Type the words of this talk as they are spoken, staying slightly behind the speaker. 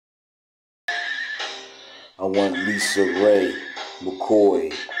I want Lisa Ray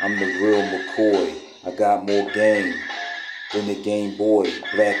McCoy. I'm the real McCoy. I got more game than the Game Boy,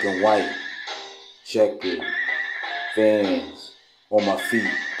 black and white, checkered, fans on my feet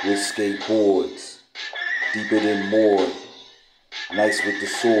with skateboards, deeper than moored, nice with the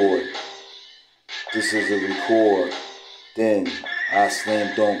sword. This is a record. Then I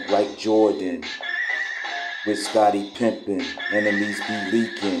slam dunk like Jordan with Scotty pimpin', enemies be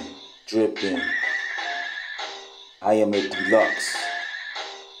leaking, dripping. I am a deluxe,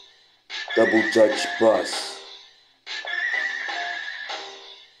 double Dutch bus.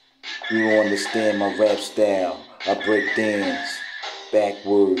 You don't understand my rap style. I break dance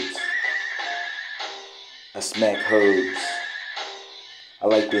backwards. I smack herbs. I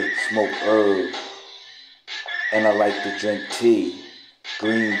like to smoke herb. And I like to drink tea,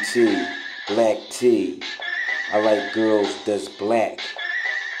 green tea, black tea. I like girls that's black.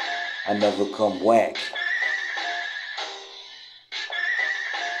 I never come whack.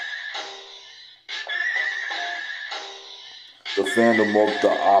 The Phantom of the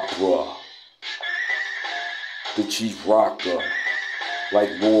Opera, the chief rocker, like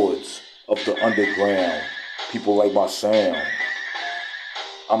lords of the underground. People like my sound.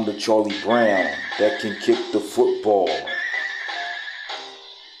 I'm the Charlie Brown that can kick the football.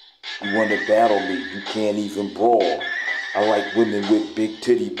 You wanna battle me, you can't even brawl. I like women with big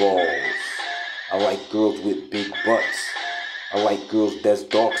titty balls. I like girls with big butts. I like girls that's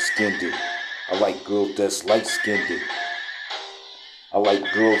dark skinned. I like girls that's light skinned. I like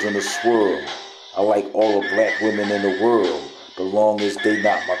girls in a swirl. I like all the black women in the world. But long as they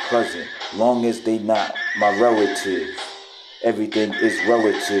not my cousin, long as they not my relative. Everything is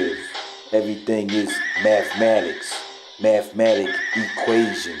relative. Everything is mathematics. Mathematic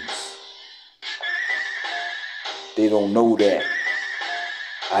equations. They don't know that.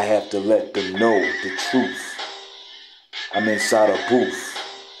 I have to let them know the truth. I'm inside a booth,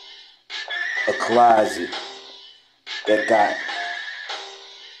 a closet that got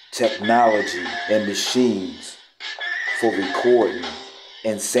technology and machines for recording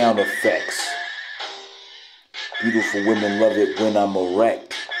and sound effects. Beautiful women love it when I'm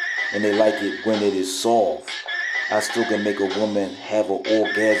erect, and they like it when it is soft. I still can make a woman have an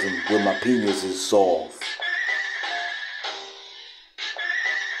orgasm when my penis is soft.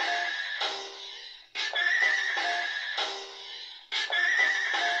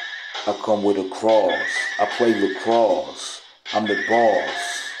 I come with a cross. I play lacrosse. I'm the boss.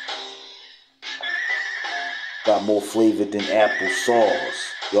 Got more flavor than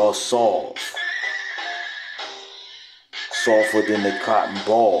applesauce. Y'all soft. Softer than the cotton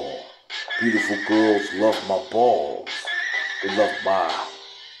ball. Beautiful girls love my balls. They love my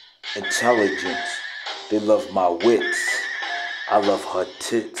intelligence. They love my wits. I love her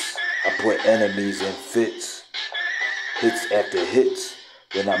tits. I put enemies in fits. Hits after hits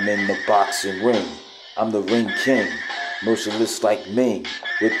when I'm in the boxing ring. I'm the ring king. Merciless like Ming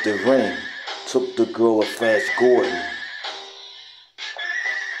with the ring. Took the girl of Flash Gordon.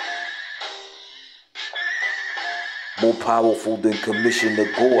 More powerful than Commissioner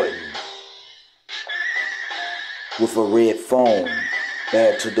Gordon. With a red phone,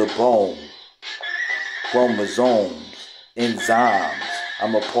 bad to the bone. Chromosomes, enzymes,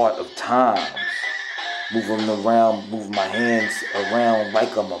 I'm a part of times. Moving around, move my hands around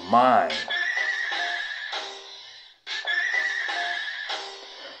like I'm a mime.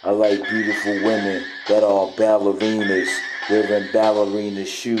 I like beautiful women that are ballerinas, wearing ballerina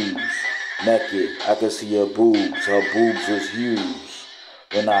shoes. Naked, I can see her boobs was huge.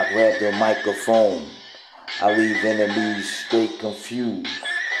 When I grab the microphone, I leave enemies straight confused.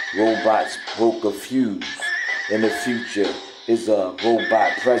 Robots broke a fuse. In the future, is a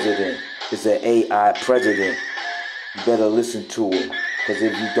robot president, is an AI president. You better listen to him, cause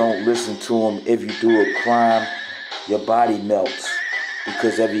if you don't listen to him, if you do a crime, your body melts.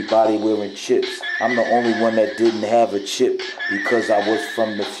 Because everybody wearing chips. I'm the only one that didn't have a chip because I was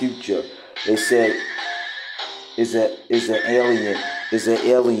from the future. They said, is an alien,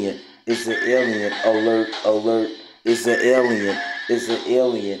 alert, alert, is an alien,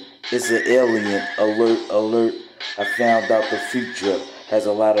 alert. I found out the future has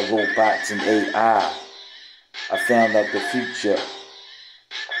a lot of robots and AI. I found out the future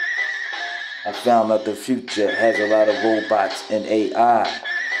has a lot of robots and AI.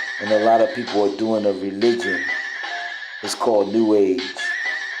 And a lot of people are doing a religion. It's called New Age.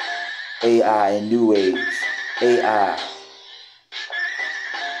 AI and New Age. AI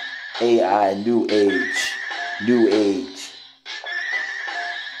and New Age. New Age.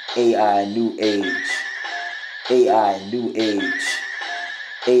 AI and New Age. AI and New Age.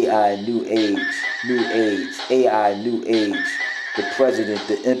 AI and New Age. New age, AI, new age. The president,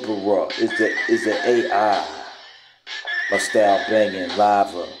 the emperor is the AI. My style banging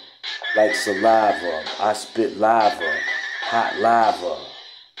lava, like saliva. I spit lava, hot lava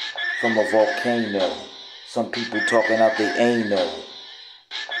from a volcano. Some people talking out they anal.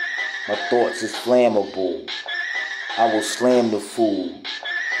 My thoughts is flammable. I will slam the fool.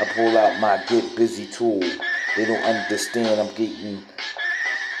 I pull out my get busy tool. They don't understand I'm getting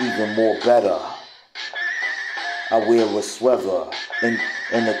even more better. I wear a sweater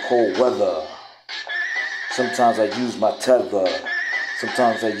in the cold weather. Sometimes I use my tether.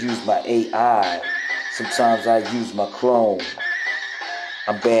 Sometimes I use my AI. Sometimes I use my clone.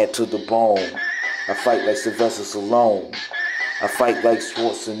 I'm bad to the bone. I fight like Sylvester Stallone. I fight like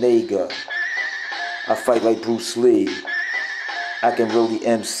Schwarzenegger. I fight like Bruce Lee. I can really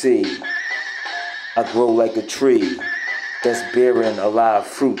MC. I grow like a tree that's bearing a lot of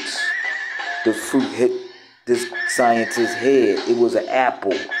fruits. The fruit hit this scientist's head. It was an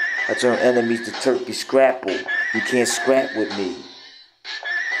apple. I turn enemies to turkey scrapple. You can't scrap with me.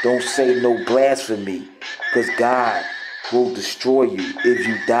 Don't say no blasphemy, cause God will destroy you if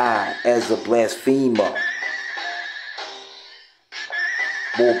you die as a blasphemer.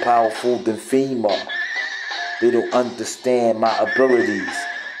 More powerful than FEMA. They don't understand my abilities,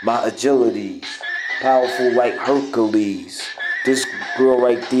 my agilities. Powerful like Hercules. This girl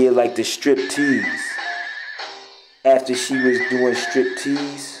right there like the striptease. After she was doing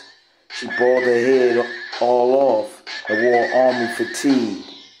striptease, she balled her head all off and wore army fatigue.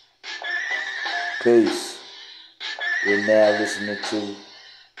 Peace. You're now listening to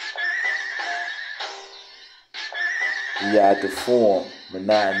the Form,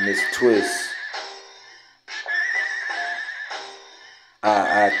 Monotonous Twist.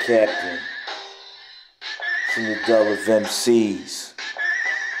 I Captain. Cinderella of MCs.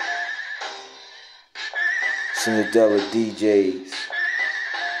 Cinderella DJs.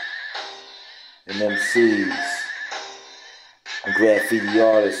 And MCs. And graffiti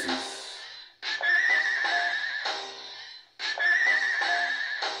artists.